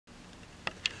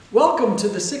Welcome to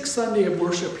the sixth Sunday of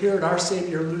worship here at Our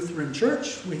Savior Lutheran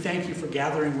Church. We thank you for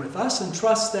gathering with us and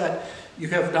trust that you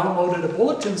have downloaded a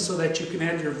bulletin so that you can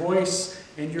add your voice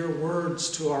and your words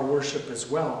to our worship as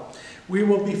well. We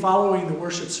will be following the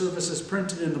worship services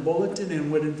printed in the bulletin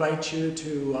and would invite you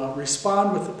to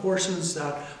respond with the portions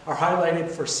that are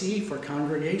highlighted for C, for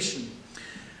congregation.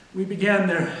 We began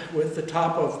there with the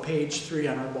top of page 3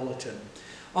 on our bulletin.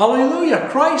 Alleluia,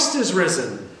 Christ is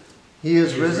risen. He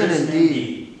is risen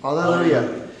indeed.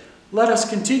 Alleluia. Let us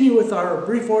continue with our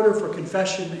brief order for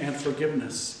confession and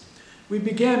forgiveness. We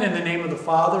begin in the name of the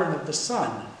Father, and of the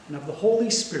Son, and of the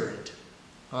Holy Spirit.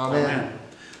 Amen.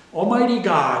 Almighty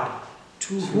God,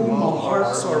 to whom all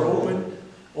hearts are open,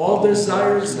 all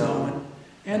desires known,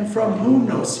 and from whom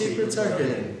no secrets are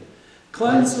hidden,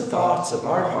 cleanse the thoughts of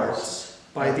our hearts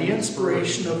by the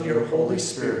inspiration of your Holy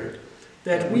Spirit,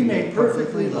 that we may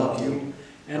perfectly love you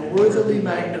and worthily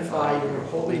magnify your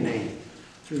holy name.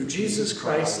 Through Jesus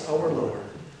Christ our Lord.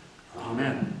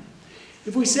 Amen.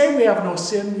 If we say we have no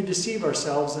sin, we deceive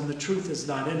ourselves and the truth is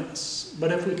not in us.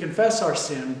 But if we confess our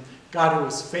sin, God, who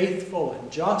is faithful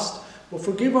and just, will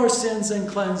forgive our sins and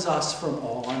cleanse us from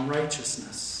all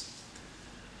unrighteousness.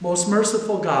 Most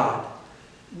merciful God,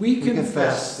 we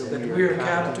confess that we are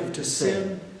captive to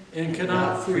sin and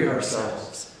cannot free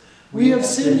ourselves. We have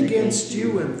sinned against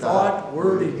you in thought,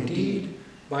 word, and deed,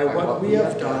 by what we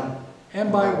have done, and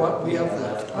by what we have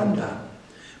left undone.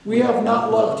 We have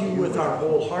not loved you with our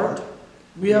whole heart.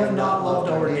 We have not loved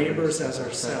our neighbors as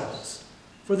ourselves.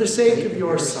 For the sake of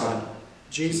your Son,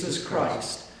 Jesus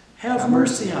Christ, have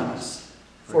mercy on us.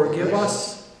 Forgive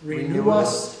us, renew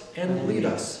us, and lead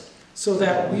us, so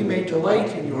that we may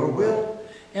delight in your will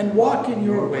and walk in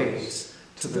your ways,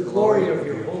 to the glory of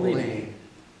your holy name.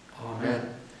 Amen.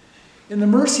 In the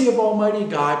mercy of Almighty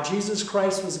God, Jesus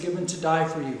Christ was given to die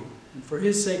for you. And for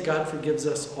his sake, God forgives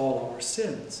us all our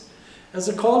sins. As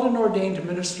a called and ordained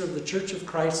minister of the Church of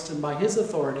Christ, and by his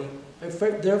authority, I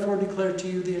therefore declare to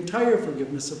you the entire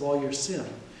forgiveness of all your sin.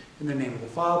 In the name of the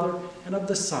Father, and of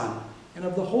the Son, and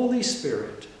of the Holy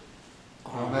Spirit.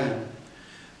 Amen.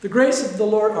 The grace of the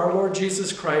Lord, our Lord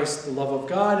Jesus Christ, the love of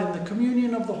God, and the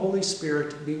communion of the Holy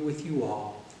Spirit be with you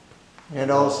all. And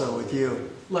also with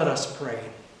you. Let us pray.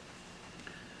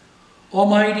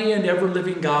 Almighty and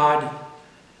ever-living God,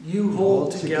 you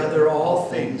hold together all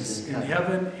things in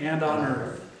heaven and on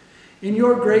earth. In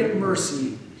your great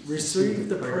mercy, receive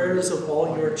the prayers of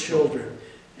all your children,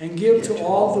 and give to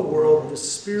all the world the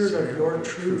spirit of your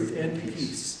truth and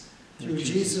peace. Through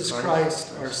Jesus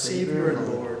Christ, our Savior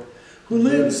and Lord, who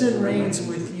lives and reigns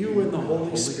with you in the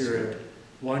Holy Spirit,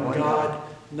 one God,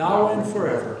 now and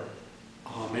forever.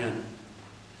 Amen.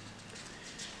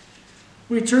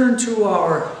 We turn to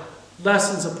our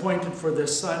lessons appointed for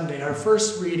this Sunday. Our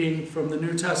first reading from the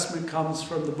New Testament comes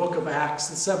from the book of Acts,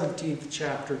 the 17th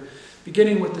chapter,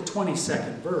 beginning with the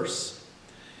 22nd verse.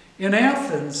 In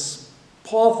Athens,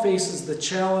 Paul faces the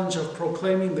challenge of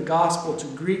proclaiming the gospel to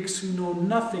Greeks who know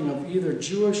nothing of either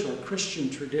Jewish or Christian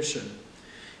tradition.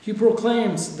 He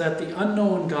proclaims that the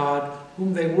unknown God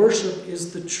whom they worship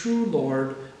is the true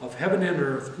Lord of heaven and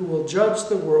earth, who will judge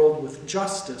the world with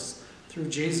justice through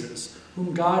Jesus,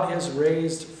 whom God has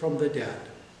raised from the dead.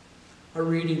 A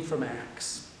reading from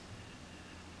Acts.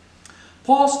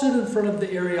 Paul stood in front of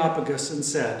the Areopagus and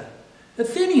said,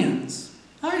 Athenians,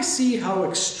 I see how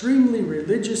extremely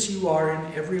religious you are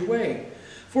in every way.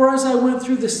 For as I went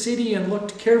through the city and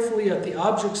looked carefully at the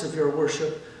objects of your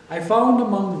worship, I found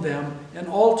among them an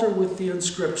altar with the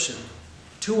inscription,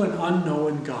 To an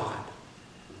unknown God.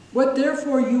 What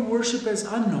therefore you worship as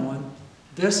unknown,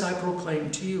 this I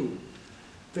proclaim to you.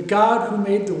 The God who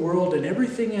made the world and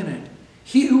everything in it,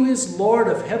 he who is Lord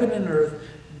of heaven and earth,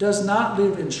 does not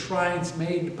live in shrines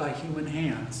made by human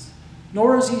hands,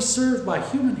 nor is he served by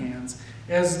human hands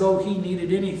as though he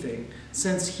needed anything,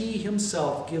 since he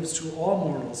himself gives to all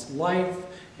mortals life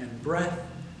and breath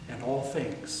and all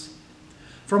things.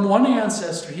 From one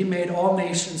ancestor he made all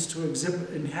nations to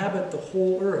inhabit the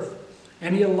whole earth,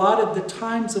 and he allotted the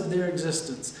times of their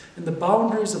existence and the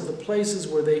boundaries of the places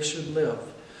where they should live,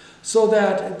 so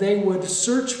that they would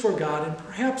search for God and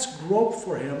perhaps grope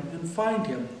for him and find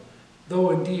him,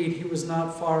 though indeed he was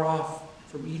not far off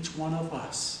from each one of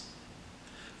us.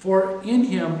 For in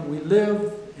him we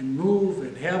live and move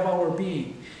and have our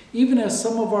being, even as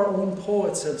some of our own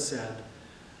poets have said,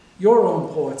 your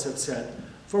own poets have said,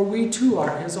 for we too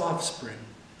are his offspring.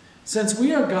 Since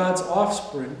we are God's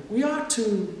offspring, we ought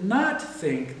to not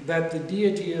think that the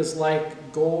deity is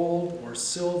like gold or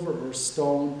silver or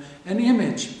stone, an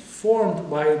image formed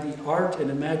by the art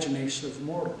and imagination of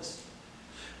mortals.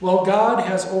 While God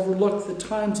has overlooked the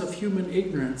times of human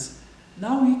ignorance,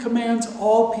 Now he commands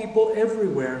all people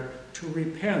everywhere to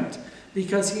repent,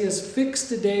 because he has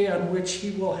fixed a day on which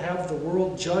he will have the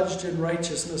world judged in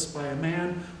righteousness by a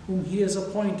man whom he has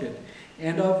appointed.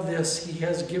 And of this he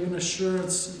has given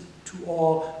assurance to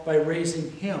all by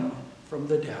raising him from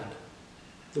the dead.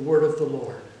 The word of the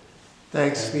Lord.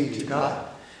 Thanks be to God.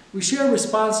 We share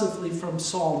responsively from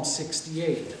Psalm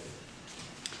 68.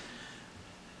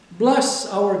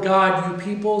 Bless our God, you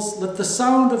peoples. Let the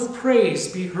sound of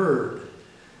praise be heard.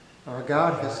 Our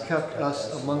God has kept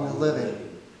us among the living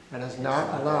and has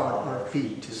not allowed our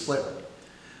feet to slip.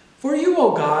 For you,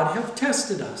 O God, have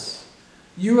tested us.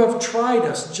 You have tried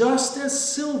us just as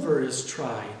silver is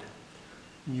tried.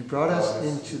 You brought us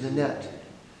into the net.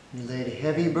 You laid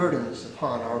heavy burdens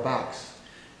upon our backs.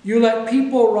 You let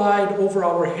people ride over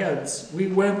our heads. We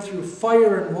went through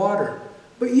fire and water,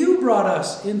 but you brought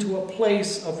us into a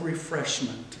place of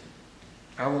refreshment.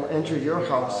 I will enter your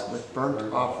house with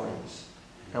burnt offerings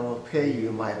and will pay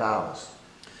you my vows.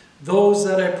 Those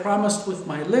that I promised with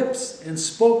my lips and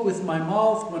spoke with my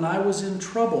mouth when I was in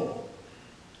trouble.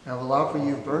 I will offer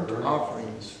you burnt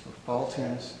offerings for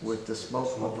faultings with the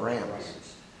smoke of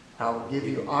rams. I will give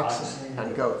you oxen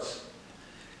and goats.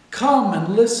 Come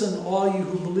and listen, all you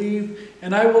who believe,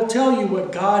 and I will tell you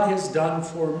what God has done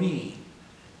for me.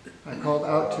 I called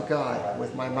out to God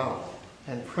with my mouth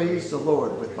and praised the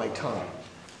Lord with my tongue.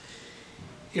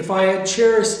 If I had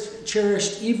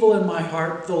cherished evil in my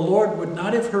heart, the Lord would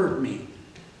not have heard me.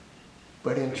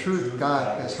 But in truth,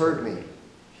 God has heard me.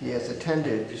 He has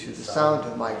attended to the sound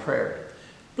of my prayer.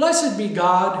 Blessed be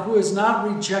God, who has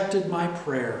not rejected my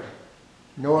prayer,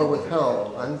 nor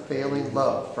withheld unfailing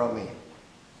love from me.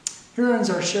 Here ends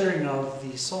our sharing of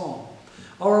the psalm.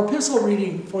 Our epistle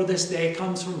reading for this day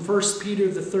comes from 1 Peter,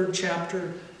 the 3rd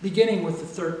chapter, beginning with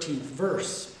the 13th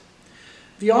verse.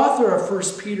 The author of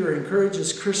 1 Peter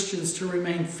encourages Christians to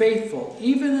remain faithful,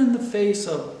 even in the face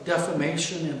of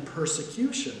defamation and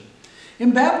persecution.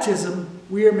 In baptism,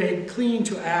 we are made clean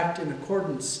to act in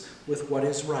accordance with what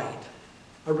is right.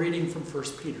 A reading from 1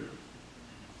 Peter.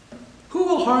 Who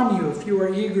will harm you if you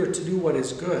are eager to do what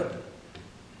is good?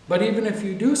 But even if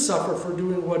you do suffer for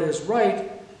doing what is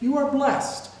right, you are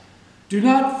blessed. Do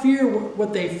not fear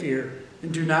what they fear,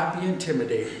 and do not be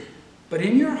intimidated. But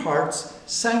in your hearts,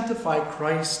 sanctify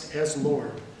Christ as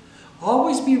Lord.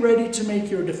 Always be ready to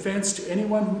make your defense to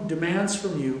anyone who demands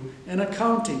from you an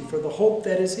accounting for the hope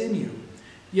that is in you.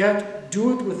 Yet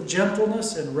do it with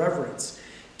gentleness and reverence.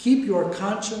 Keep your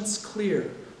conscience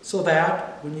clear, so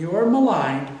that, when you are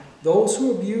maligned, those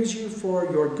who abuse you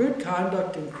for your good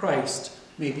conduct in Christ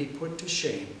may be put to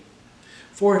shame.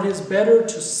 For it is better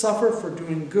to suffer for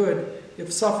doing good,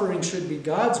 if suffering should be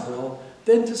God's will,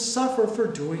 than to suffer for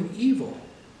doing evil.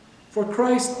 For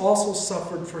Christ also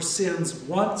suffered for sins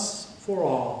once for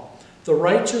all, the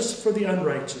righteous for the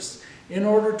unrighteous, in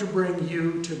order to bring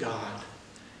you to God.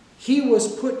 He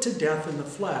was put to death in the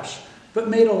flesh, but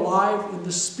made alive in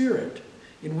the Spirit,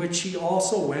 in which he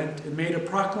also went and made a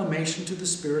proclamation to the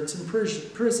spirits in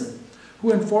prison,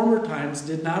 who in former times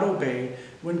did not obey,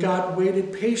 when God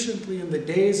waited patiently in the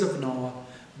days of Noah,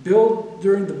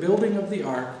 during the building of the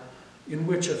ark, in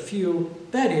which a few,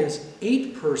 that is,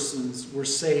 8 persons, were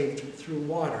saved through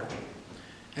water.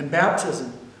 And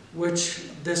baptism, which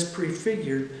this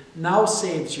prefigured, now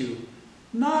saves you,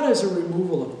 not as a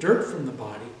removal of dirt from the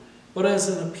body, but as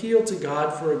an appeal to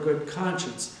God for a good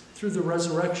conscience through the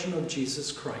resurrection of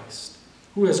Jesus Christ,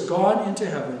 who has gone into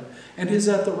heaven and is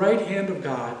at the right hand of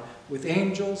God, with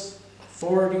angels,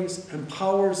 authorities, and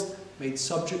powers made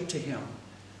subject to him.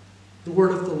 The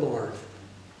word of the Lord.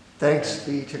 Thanks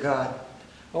be to God.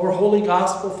 Our Holy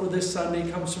Gospel for this Sunday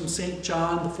comes from St.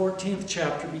 John, the 14th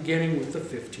chapter, beginning with the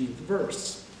 15th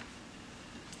verse.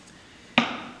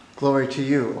 Glory to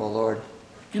you, O Lord.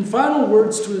 In final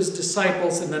words to his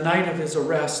disciples in the night of his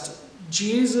arrest,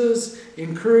 Jesus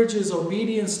encourages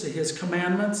obedience to his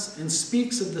commandments and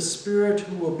speaks of the Spirit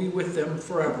who will be with them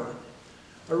forever.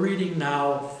 A reading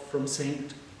now from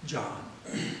St. John.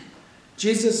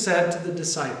 Jesus said to the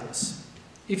disciples,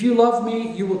 "If you love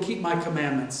me, you will keep my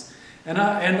commandments, and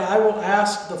I will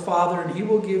ask the Father, and he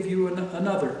will give you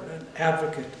another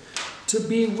advocate to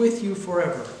be with you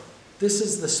forever. This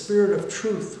is the Spirit of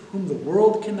truth, whom the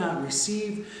world cannot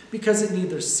receive, because it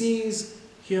neither sees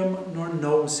him nor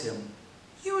knows him.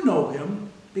 You know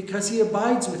him, because he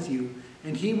abides with you,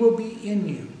 and he will be in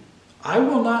you. I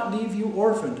will not leave you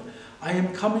orphaned. I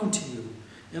am coming to you.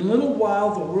 In a little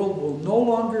while the world will no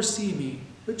longer see me,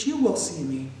 but you will see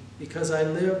me. Because I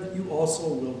live, you also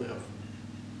will live.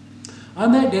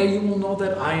 On that day you will know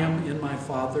that I am in my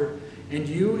Father, and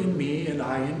you in me, and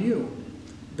I in you.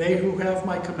 They who have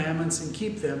my commandments and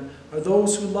keep them are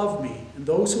those who love me, and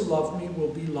those who love me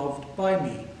will be loved by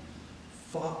me,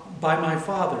 by my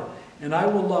Father, and I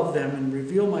will love them and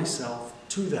reveal myself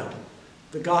to them.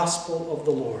 The gospel of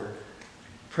the Lord.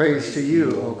 Praise to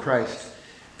you, O Christ.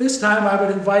 This time I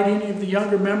would invite any of the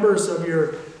younger members of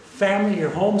your family, your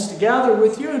homes, to gather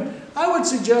with you. And I would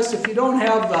suggest if you don't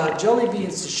have jelly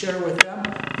beans to share with them,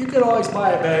 you could always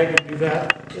buy a bag and do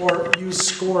that, or use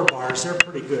Score bars. They're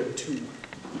pretty good too.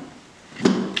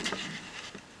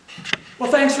 Well,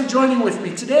 thanks for joining with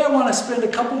me. Today I want to spend a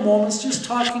couple moments just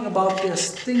talking about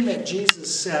this thing that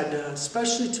Jesus said,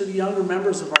 especially to the younger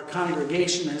members of our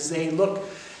congregation as they look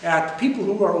at people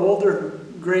who are older,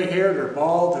 gray-haired or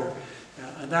bald or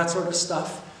that sort of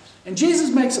stuff. And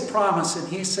Jesus makes a promise, and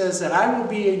he says that I will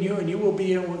be in you and you will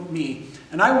be in me,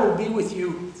 and I will be with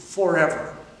you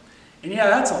forever. And yeah,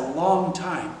 that's a long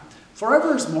time.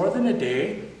 Forever is more than a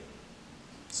day.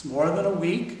 It's more than a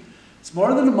week. It's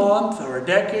more than a month or a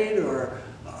decade or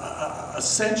a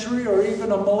century or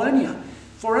even a millennia.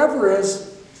 Forever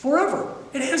is forever.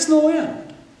 It has no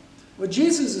end. What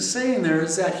Jesus is saying there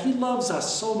is that he loves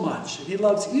us so much, and he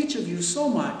loves each of you so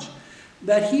much,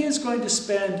 that he is going to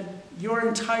spend your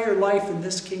entire life in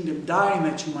this kingdom dying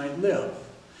that you might live.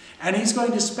 And he's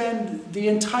going to spend the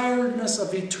entireness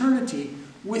of eternity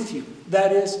with you.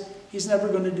 That is, he's never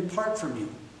going to depart from you.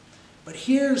 But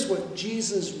here's what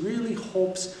Jesus really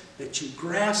hopes that you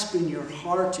grasp in your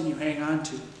heart and you hang on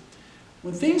to.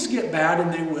 When things get bad,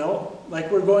 and they will,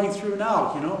 like we're going through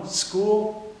now,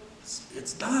 school,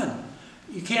 it's done.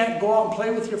 You can't go out and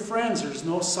play with your friends. There's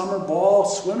no summer ball.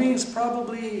 Swimming is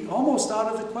probably almost out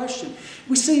of the question.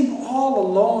 We seem all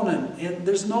alone, and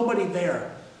there's nobody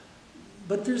there.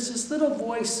 But there's this little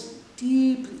voice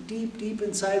deep, deep, deep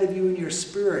inside of you in your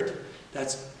spirit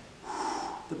that's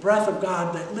the breath of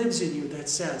God that lives in you that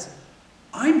says,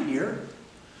 I'm here.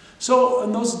 So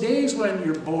in those days when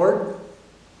you're bored,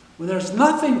 when there's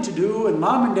nothing to do and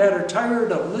mom and dad are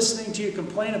tired of listening to you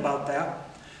complain about that,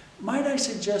 might I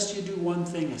suggest you do one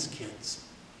thing as kids?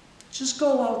 Just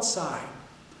go outside,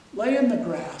 lay in the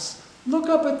grass, look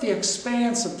up at the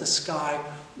expanse of the sky,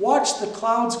 watch the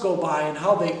clouds go by and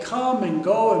how they come and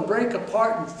go and break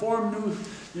apart and form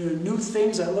new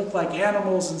things that look like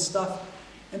animals and stuff.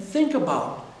 And think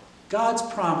about God's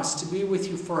promise to be with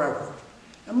you forever.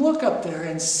 And look up there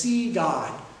and see God,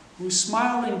 who's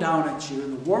smiling down at you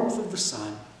in the warmth of the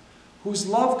sun, whose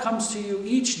love comes to you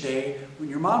each day when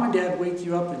your mom and dad wake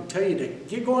you up and tell you to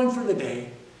get going for the day.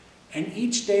 And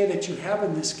each day that you have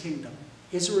in this kingdom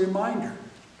is a reminder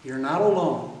you're not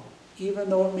alone, even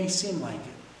though it may seem like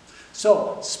it.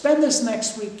 So spend this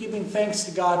next week giving thanks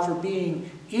to God for being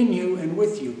in you and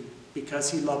with you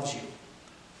because he loves you.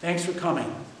 Thanks for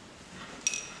coming.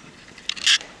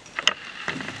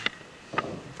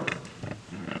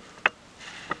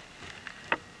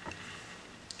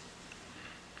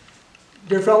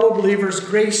 Dear fellow believers,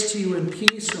 grace to you and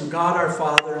peace from God our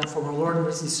Father and from our Lord and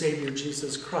risen Savior,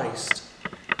 Jesus Christ.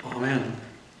 Amen.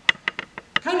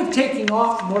 Kind of taking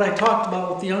off from what I talked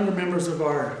about with the younger members of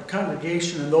our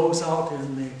congregation and those out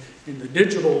in the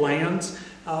digital lands,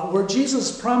 where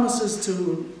Jesus promises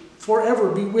to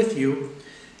forever be with you.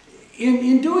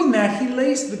 In doing that, he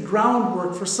lays the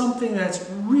groundwork for something that's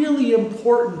really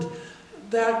important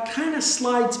that kind of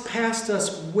slides past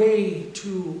us way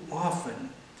too often.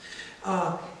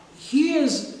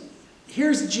 Here's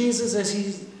Jesus as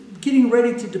he's getting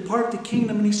ready to depart the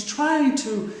kingdom, and he's trying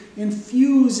to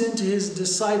infuse into his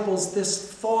disciples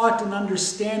this thought and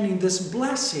understanding, this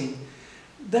blessing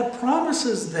that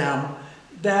promises them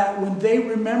that when they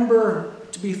remember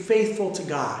to be faithful to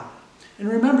God. And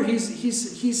remember,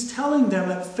 he's telling them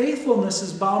that faithfulness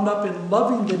is bound up in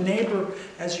loving the neighbor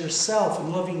as yourself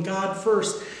and loving God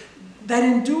first. That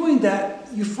in doing that,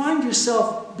 you find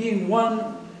yourself being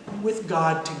one with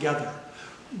God together.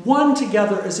 One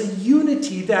together as a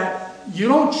unity that you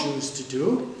don't choose to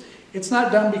do. It's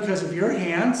not done because of your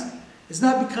hands. It's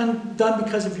not done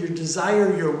because of your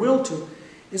desire, your will to.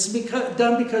 It's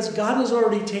done because God has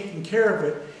already taken care of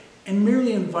it and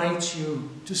merely invites you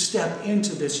to step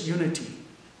into this unity.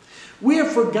 We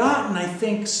have forgotten, I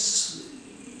think,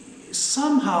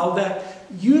 somehow that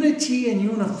unity and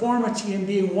uniformity and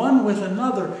being one with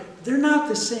another, they're not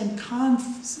the same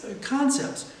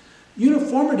concepts.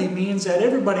 Uniformity means that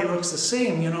everybody looks the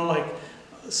same. Like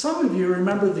some of you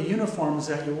remember the uniforms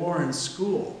that you wore in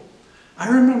school. I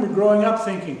remember growing up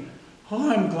thinking, oh,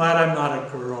 I'm glad I'm not a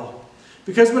girl.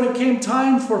 Because when it came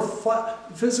time for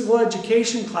physical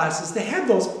education classes, they had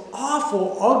those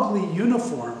awful, ugly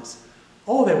uniforms.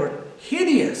 Oh, they were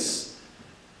hideous.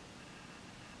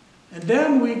 And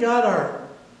then we got our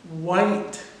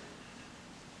white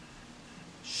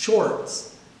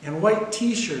shorts and white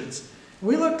t-shirts.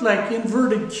 We looked like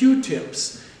inverted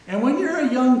Q-tips. And when you're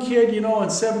a young kid, you know, in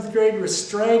 7th grade with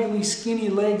straggly, skinny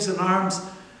legs and arms,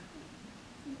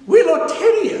 we looked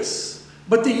hideous.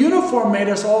 But the uniform made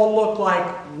us all look like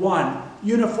one.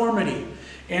 Uniformity.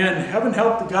 And heaven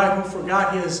help the guy who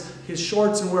forgot his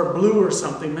shorts and wear blue or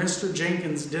something. Mr.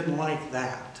 Jenkins didn't like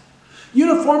that.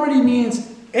 Uniformity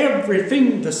means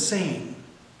everything the same.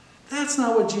 That's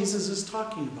not what Jesus is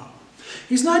talking about.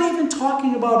 He's not even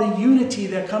talking about a unity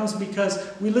that comes because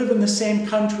we live in the same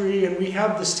country and we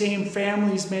have the same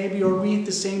families maybe, or we eat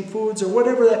the same foods or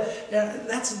whatever.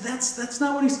 That's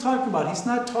not what he's talking about. He's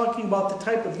not talking about the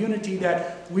type of unity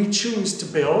that we choose to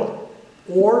build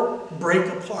or break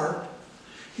apart.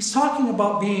 He's talking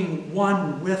about being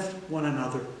one with one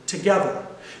another, together.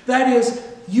 That is,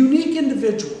 unique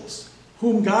individuals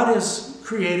whom God has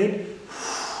created,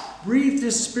 breathed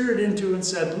His Spirit into and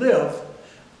said, live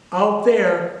out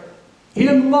there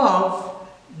in love,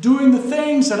 doing the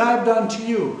things that I've done to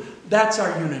you. That's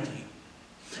our unity.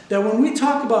 That when we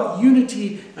talk about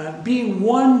unity, being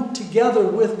one together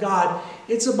with God,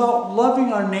 it's about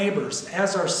loving our neighbors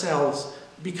as ourselves,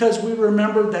 because we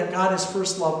remember that God has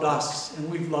first loved us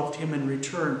and we've loved Him in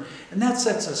return. And that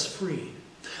sets us free.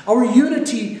 Our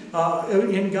unity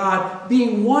in God,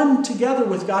 being one together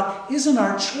with God, isn't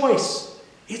our choice.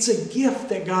 It's a gift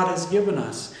that God has given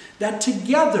us. That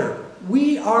together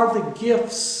we are the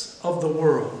gifts of the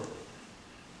world.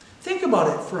 Think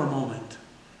about it for a moment.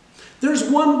 There's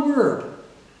one word,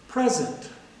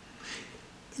 present.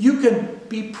 You can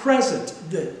be present,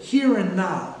 the here and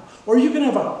now. Or you can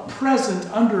have a present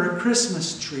under a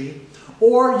Christmas tree.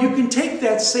 Or you can take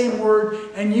that same word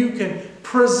and you can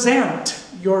present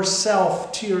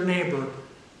yourself to your neighbor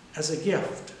as a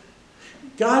gift.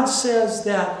 God says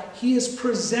that He has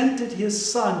presented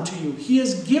His Son to you. He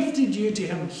has gifted you to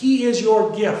Him. He is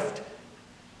your gift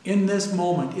in this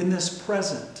moment, in this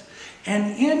present.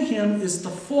 And in Him is the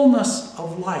fullness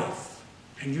of life.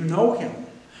 And you know Him.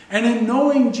 And in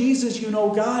knowing Jesus, you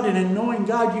know God. And in knowing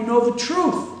God, you know the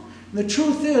truth. And the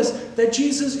truth is that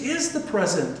Jesus is the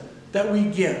present that we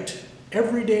get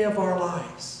every day of our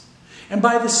lives. And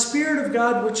by the Spirit of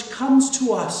God which comes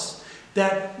to us,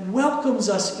 that welcomes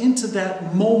us into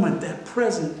that moment, that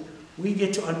present, we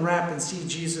get to unwrap and see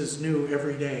Jesus new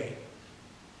every day.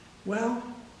 Well,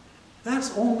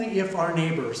 that's only if our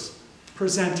neighbors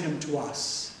present Him to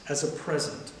us as a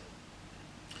present.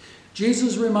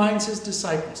 Jesus reminds His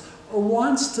disciples, or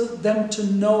wants them to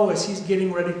know as He's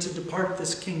getting ready to depart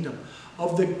this kingdom,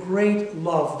 of the great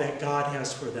love that God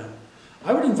has for them.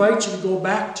 I would invite you to go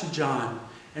back to John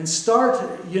and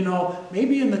start,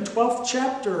 maybe in the 12th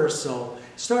chapter or so.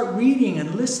 Start reading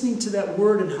and listening to that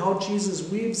word and how Jesus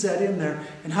weaves that in there,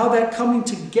 and how that coming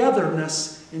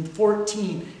togetherness in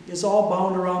 14 is all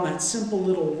bound around that simple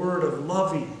little word of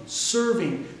loving,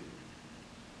 serving,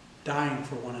 dying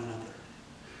for one another.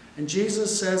 And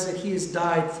Jesus says that He has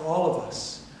died for all of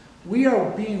us. We are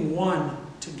being one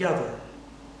together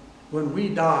when we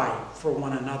die for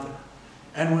one another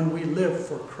and when we live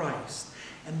for Christ.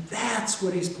 And that's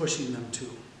what He's pushing them to.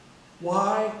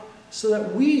 Why? So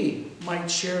that we might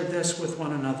share this with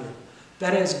one another.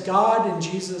 That as God and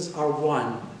Jesus are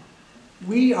one,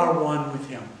 we are one with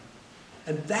Him.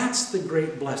 And that's the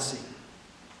great blessing.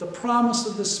 The promise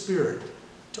of the Spirit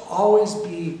to always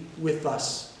be with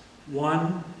us,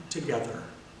 one together.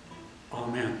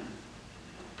 Amen.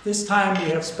 This time we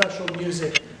have special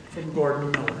music from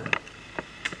Gordon Miller.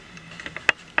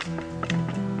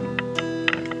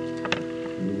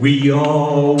 We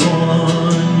are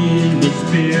one in the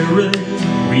Spirit,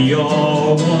 we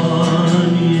are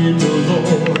one in the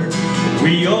Lord.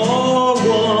 We are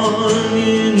one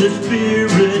in the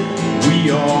Spirit, we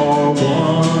are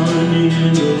one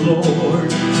in the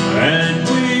Lord. And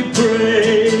we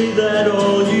pray that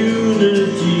all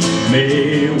unity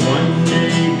may one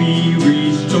day be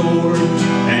restored,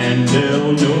 and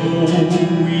they'll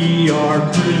know we are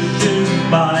Christians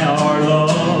by our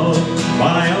love,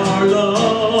 by our love.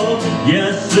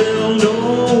 Yes, they'll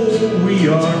know we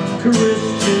are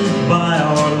Christians by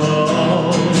our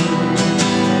love.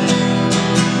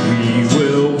 We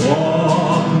will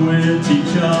walk with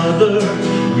each other.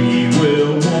 We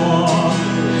will walk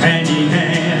hand in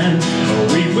hand.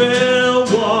 We will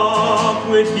walk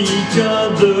with each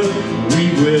other.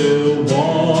 We will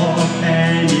walk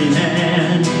hand in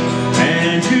hand.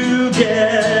 And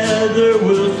together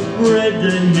we'll spread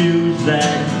the news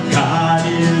that God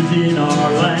is in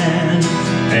our land.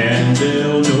 And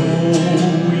they'll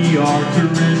know we are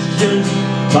Christians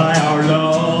by our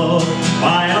love,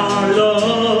 by our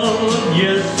love.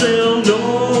 Yes, they'll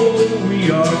know we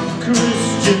are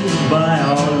Christians by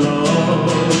our love.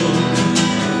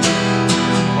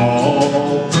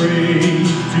 All praise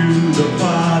to the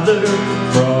Father,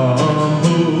 from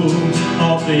whom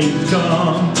all things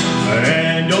come,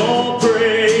 and all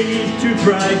praise to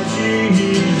Christ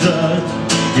Jesus,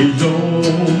 His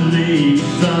only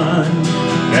Son,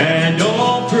 and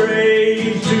all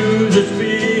praise to the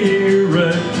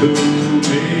Spirit who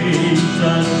makes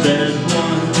us as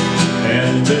one.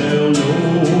 And they'll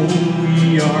know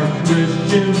we are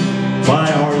Christians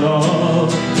by our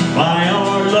love, by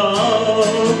our love.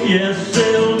 Yes,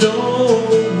 they'll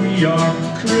know we are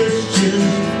Christians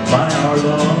by our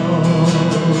love.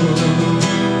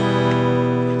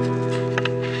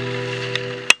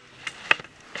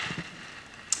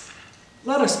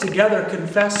 Let us together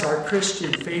confess our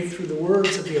Christian faith through the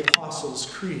words of the Apostles'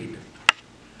 Creed.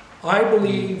 I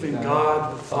believe in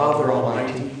God, the Father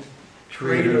Almighty,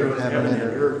 creator of heaven and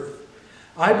earth.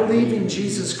 I believe in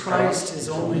Jesus Christ, His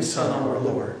only Son, our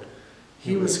Lord.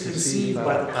 He was conceived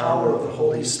by the power of the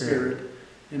Holy Spirit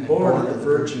and born of the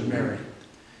Virgin Mary.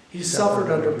 He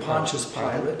suffered under Pontius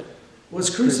Pilate, was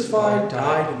crucified,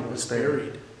 died, and was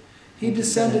buried. He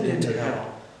descended into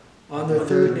hell. On the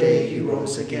third day He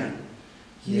rose again.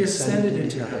 He ascended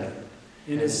into heaven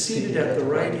and is seated at the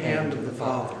right hand of the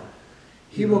Father.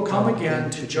 He will come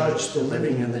again to judge the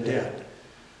living and the dead.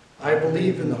 I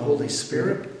believe in the Holy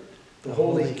Spirit, the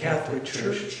Holy Catholic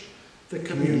Church, the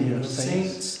communion of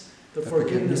saints, the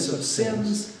forgiveness of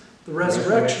sins, the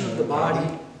resurrection of the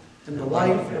body, and the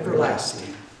life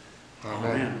everlasting.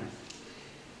 Amen.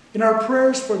 In our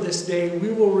prayers for this day,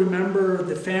 we will remember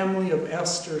the family of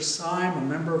Esther Syme, a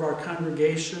member of our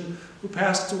congregation who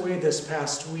passed away this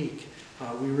past week.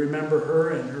 We remember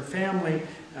her and her family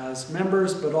as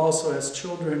members, but also as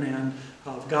children and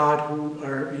of God who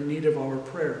are in need of our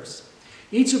prayers.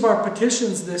 Each of our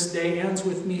petitions this day ends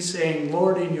with me saying,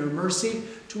 Lord, in your mercy,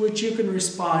 to which you can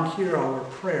respond, hear our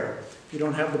prayer. If you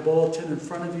don't have the bulletin in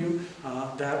front of you,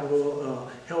 that will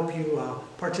help you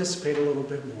participate a little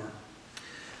bit more.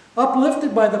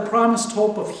 Uplifted by the promised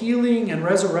hope of healing and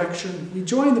resurrection, we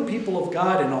join the people of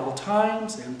God in all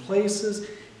times and places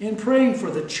in praying for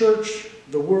the church,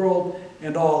 the world,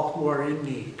 and all who are in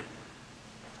need.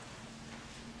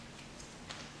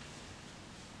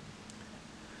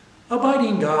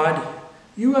 Abiding God,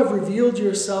 you have revealed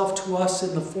yourself to us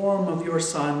in the form of your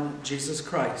Son, Jesus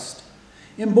Christ.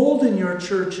 Embolden your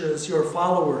churches, your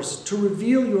followers, to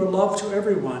reveal your love to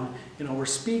everyone in our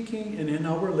speaking and in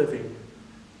our living.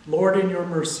 Lord, in your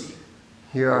mercy,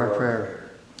 Hear our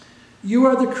prayer. You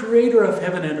are the creator of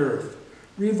heaven and earth.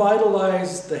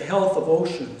 Revitalize the health of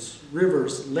oceans,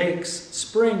 rivers, lakes,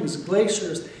 springs,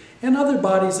 glaciers, and other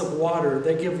bodies of water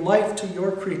that give life to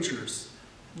your creatures.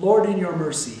 Lord, in your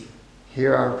mercy,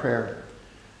 Hear our prayer.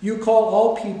 You call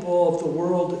all people of the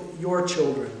world your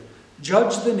children.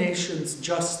 Judge the nations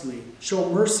justly, show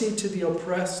mercy to the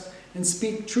oppressed, and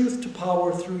speak truth to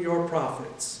power through your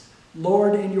prophets.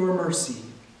 Lord, in your mercy,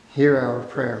 Hear our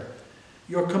prayer.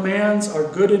 Your commands are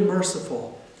good and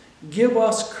merciful. Give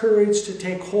us courage to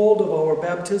take hold of our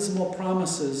baptismal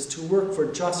promises to work for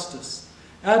justice,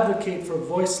 advocate for the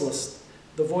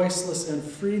voiceless, and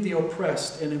free the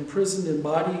oppressed and imprisoned in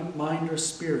body, mind, or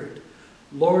spirit.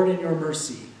 Lord, in your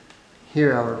mercy,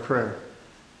 Hear our prayer.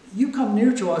 You come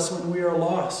near to us when we are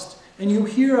lost, and you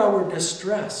hear our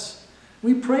distress.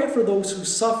 We pray for those who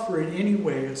suffer in any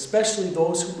way, especially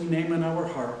those whom we name in our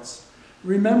hearts,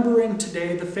 remembering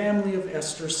today the family of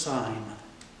Esther Syme.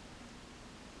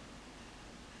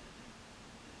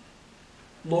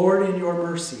 Lord, in your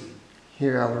mercy,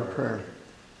 Hear our prayer.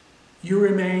 You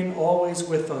remain always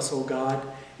with us, O God,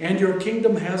 and your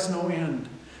kingdom has no end.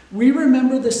 We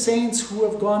remember the saints who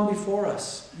have gone before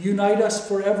us. Unite us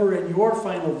forever in your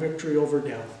final victory over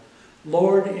death.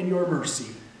 Lord, in your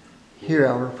mercy, Hear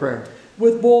our prayer.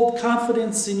 With bold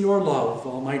confidence in your love,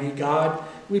 Almighty God,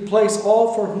 we place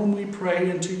all for whom we pray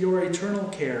into your eternal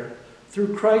care,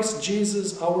 through Christ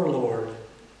Jesus our Lord.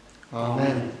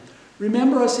 Amen.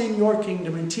 Remember us in your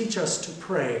kingdom and teach us to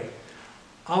pray.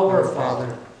 Our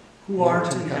Father, who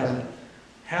art in heaven,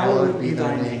 hallowed be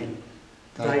thy name.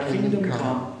 Thy kingdom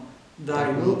come, thy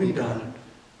will be done,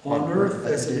 on earth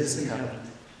as it is in heaven.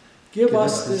 Give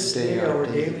us this day our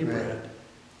daily bread,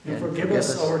 and forgive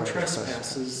us our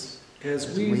trespasses,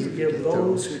 as we forgive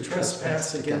those who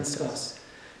trespass against us.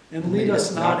 And lead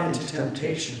us not into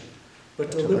temptation, but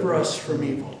deliver us from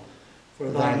evil. For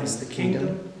thine is the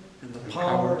kingdom, and the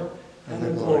power, and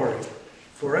the glory,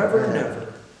 forever and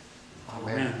ever.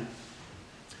 Amen.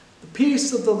 The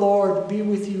peace of the Lord be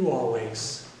with you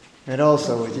always. And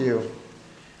also with you.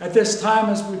 At this time,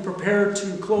 as we prepare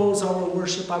to close our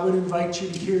worship, I would invite you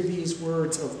to hear these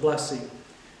words of blessing.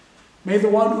 May the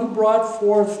one who brought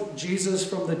forth Jesus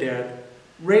from the dead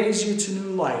raise you to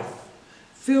new life,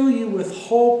 fill you with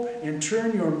hope, and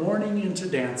turn your mourning into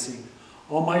dancing.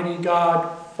 Almighty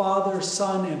God, Father,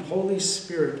 Son, and Holy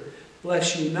Spirit,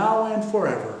 bless you now and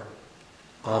forever.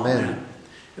 Amen.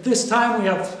 At this time, we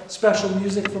have special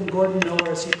music from Gordon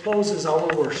Miller as he closes our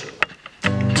worship.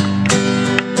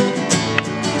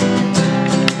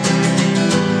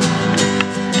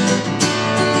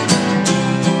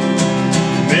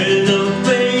 Men of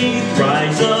faith,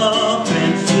 rise up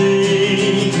and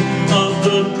sing of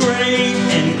the great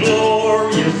and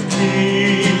glorious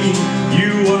King.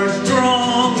 You are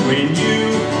strong when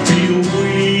you feel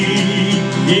weak,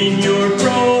 in your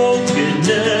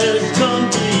brokenness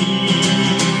complete.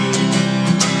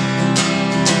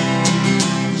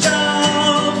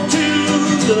 Shout to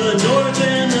the north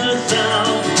and the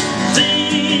south,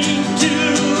 sing to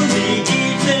the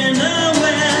east and the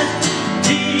west.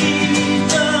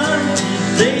 Jesus is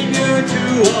Savior to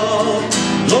all,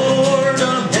 Lord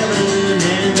of heaven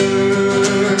and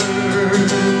earth.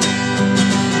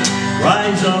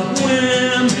 Rise up,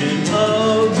 women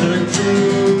of the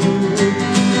truth,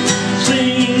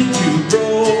 sing to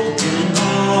broken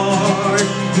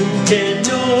hearts who can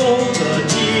know the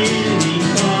healing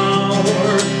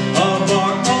power of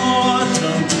our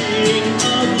awesome King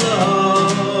of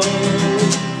love.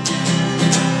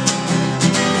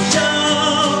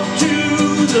 Shout to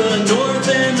the north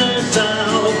and the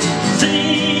south,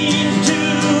 sing to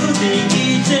the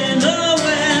east and the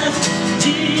west.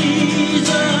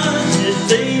 Jesus is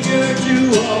Savior to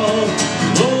all,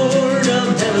 Lord of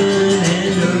heaven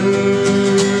and earth.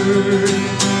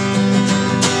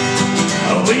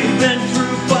 We've been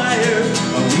through fire,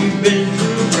 we've been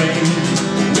through rain,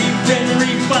 we've been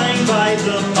refined by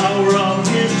the power of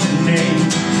His name.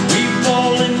 We've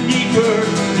fallen deeper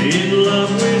in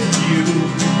love with you.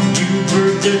 You've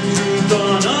heard the truth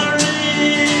on our lips.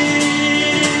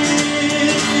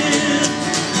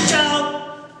 Shout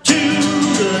to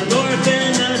the north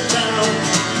and the south,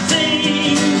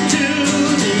 sing to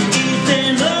the east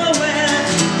and the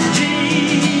west.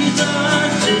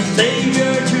 Jesus is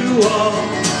Savior to all,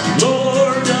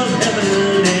 Lord of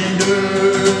heaven and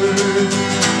earth.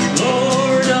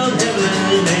 Lord of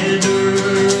heaven and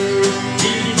earth.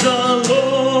 He's the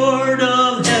Lord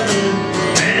of heaven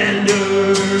and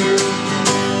earth.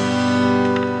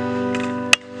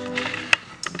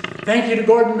 Thank you to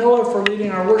Gordon Miller for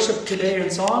leading our worship today in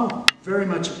song. Very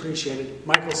much appreciated.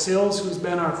 Michael Sills, who's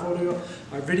been our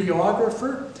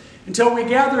videographer. Until we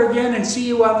gather again and see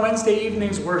you on Wednesday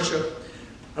evening's worship,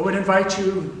 I would invite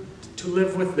you to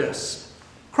live with this.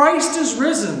 Christ is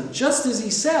risen, just as He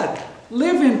said.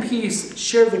 Live in peace,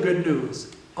 share the good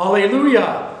news.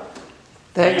 Alleluia.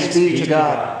 Thanks be to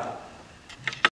God.